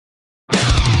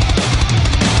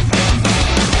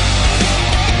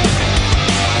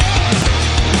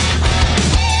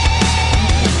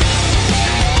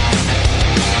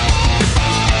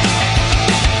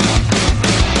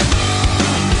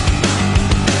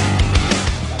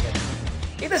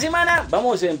semana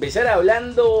vamos a empezar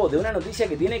hablando de una noticia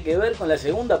que tiene que ver con la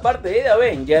segunda parte de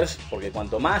Avengers, porque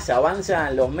cuanto más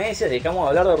avanzan los meses dejamos de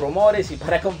hablar de rumores y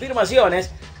para confirmaciones.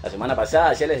 La semana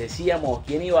pasada ya les decíamos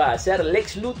quién iba a ser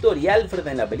Lex Luthor y Alfred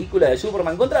en la película de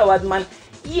Superman contra Batman,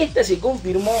 y esta se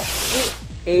confirmó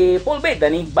que Paul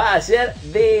Bettany va a ser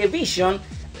The Vision.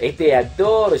 Este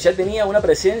actor ya tenía una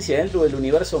presencia dentro del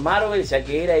universo Marvel, ya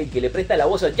que era el que le presta la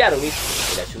voz a Jarvis,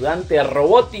 el ayudante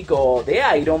robótico de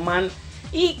Iron Man.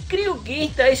 Y creo que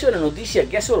esta es una noticia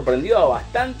que ha sorprendido a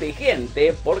bastante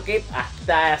gente, porque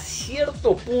hasta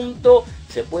cierto punto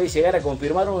se puede llegar a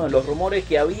confirmar uno de los rumores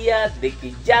que había de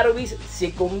que Jarvis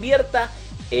se convierta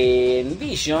en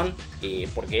Vision,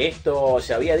 porque esto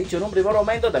se había dicho en un primer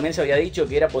momento. También se había dicho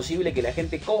que era posible que la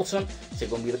agente Coulson se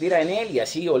convirtiera en él y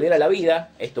así volviera a la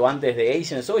vida, esto antes de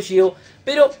Agents of S.H.I.E.L.D.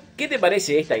 Pero, ¿qué te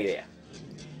parece esta idea?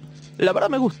 La verdad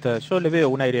me gusta, yo le veo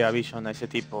un aire a Vision a ese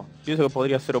tipo. Pienso que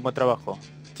podría hacer un buen trabajo.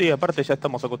 Sí, aparte ya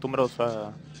estamos acostumbrados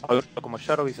a verlo como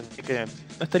Jarvis, así que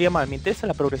no estaría mal. Me interesa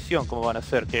la progresión, cómo van a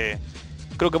hacer, que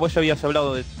creo que vos ya habías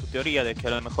hablado de tu teoría de que a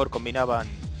lo mejor combinaban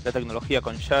la tecnología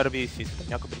con Jarvis y se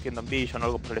terminaba convirtiendo en Vision o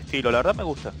algo por el estilo. La verdad me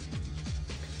gusta.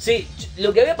 Sí,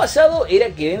 lo que había pasado era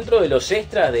que dentro de los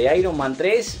extras de Iron Man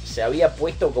 3 se había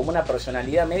puesto como una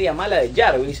personalidad media mala de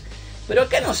Jarvis. Pero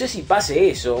acá no sé si pase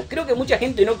eso. Creo que mucha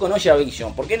gente no conoce a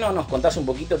Vision. ¿Por qué no nos contás un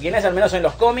poquito quién es, al menos en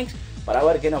los cómics, para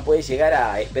ver qué nos puede llegar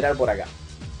a esperar por acá?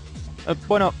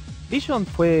 Bueno, Vision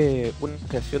fue una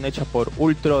creación hecha por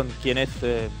Ultron, quien es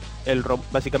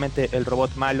básicamente el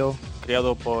robot malo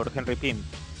creado por Henry Pym.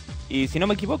 Y si no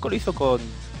me equivoco lo hizo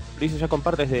ya con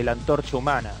partes de la antorcha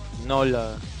humana, no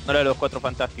la de los Cuatro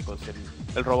Fantásticos,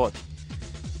 el robot.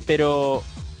 Pero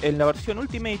en la versión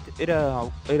Ultimate era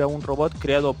un robot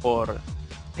creado por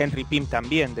Henry Pym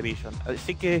también de Vision.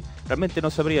 Así que realmente no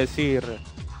sabría decir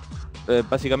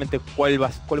básicamente cuál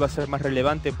va a ser más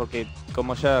relevante, porque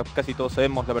como ya casi todos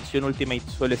sabemos, la versión Ultimate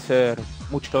suele ser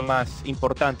mucho más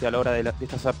importante a la hora de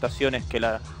estas adaptaciones que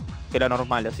la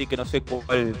normal. Así que no sé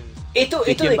cuál... Esto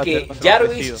de que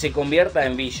Jarvis se convierta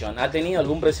en Vision, ¿ha tenido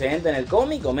algún precedente en el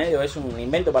cómic o medio es un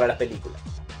invento para las películas?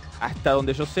 Hasta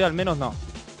donde yo sé, al menos no.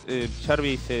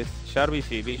 Jarvis es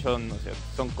Jarvis y Vision, o sea,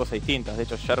 son cosas distintas. De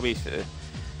hecho, Jarvis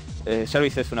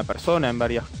es una persona en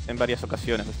varias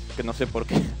ocasiones, que no sé por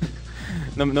qué.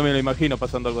 no me lo imagino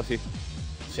pasando algo así.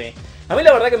 Sí. A mí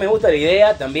la verdad que me gusta la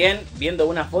idea. También viendo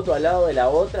una foto al lado de la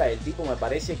otra, el tipo me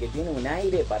parece que tiene un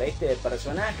aire para este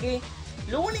personaje.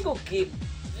 Lo único que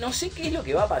no sé qué es lo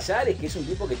que va a pasar es que es un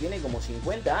tipo que tiene como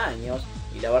 50 años.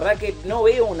 Y la verdad que no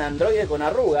veo un androide con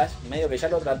arrugas. Medio que ya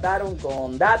lo trataron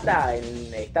con Data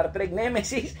en Star Trek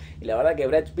Nemesis. Y la verdad que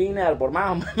Brett Spinner, por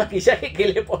más maquillaje que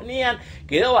le ponían,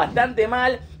 quedó bastante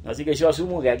mal. Así que yo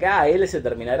asumo que acá él se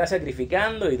terminará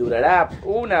sacrificando y durará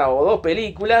una o dos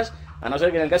películas. A no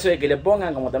ser que en el caso de que le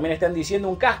pongan, como también están diciendo,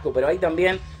 un casco. Pero ahí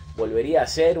también volvería a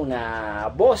ser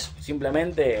una voz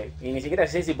simplemente. Y ni siquiera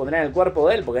sé si pondrán el cuerpo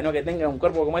de él, porque no que tenga un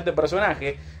cuerpo como este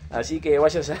personaje. Así que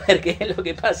vaya a saber qué es lo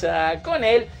que pasa con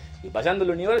él. Y pasando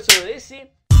al universo de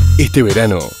ese... Este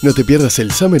verano, no te pierdas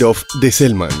el Summer Off de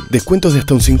Zelman. Descuentos de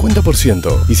hasta un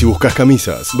 50%. Y si buscas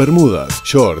camisas, bermudas,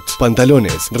 shorts,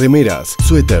 pantalones, remeras,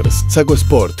 suéteres, saco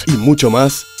sport y mucho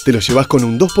más, te lo llevas con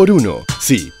un 2x1.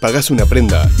 Sí, pagás una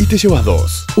prenda y te llevas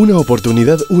dos. Una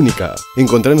oportunidad única.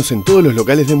 Encontranos en todos los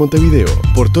locales de Montevideo,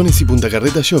 Portones y Punta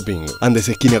Carreta Shopping, Andes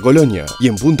esquina Colonia y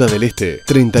en Punta del Este,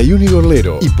 31 y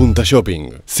Gorlero y Punta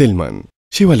Shopping. Zelman,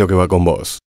 lleva lo que va con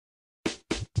vos.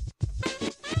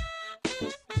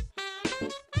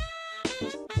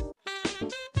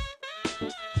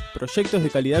 Proyectos de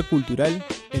calidad cultural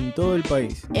en todo el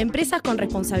país. Empresas con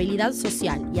responsabilidad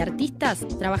social y artistas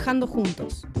trabajando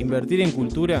juntos. Invertir en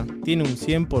cultura tiene un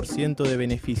 100% de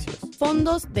beneficios.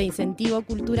 Fondos de incentivo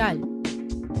cultural.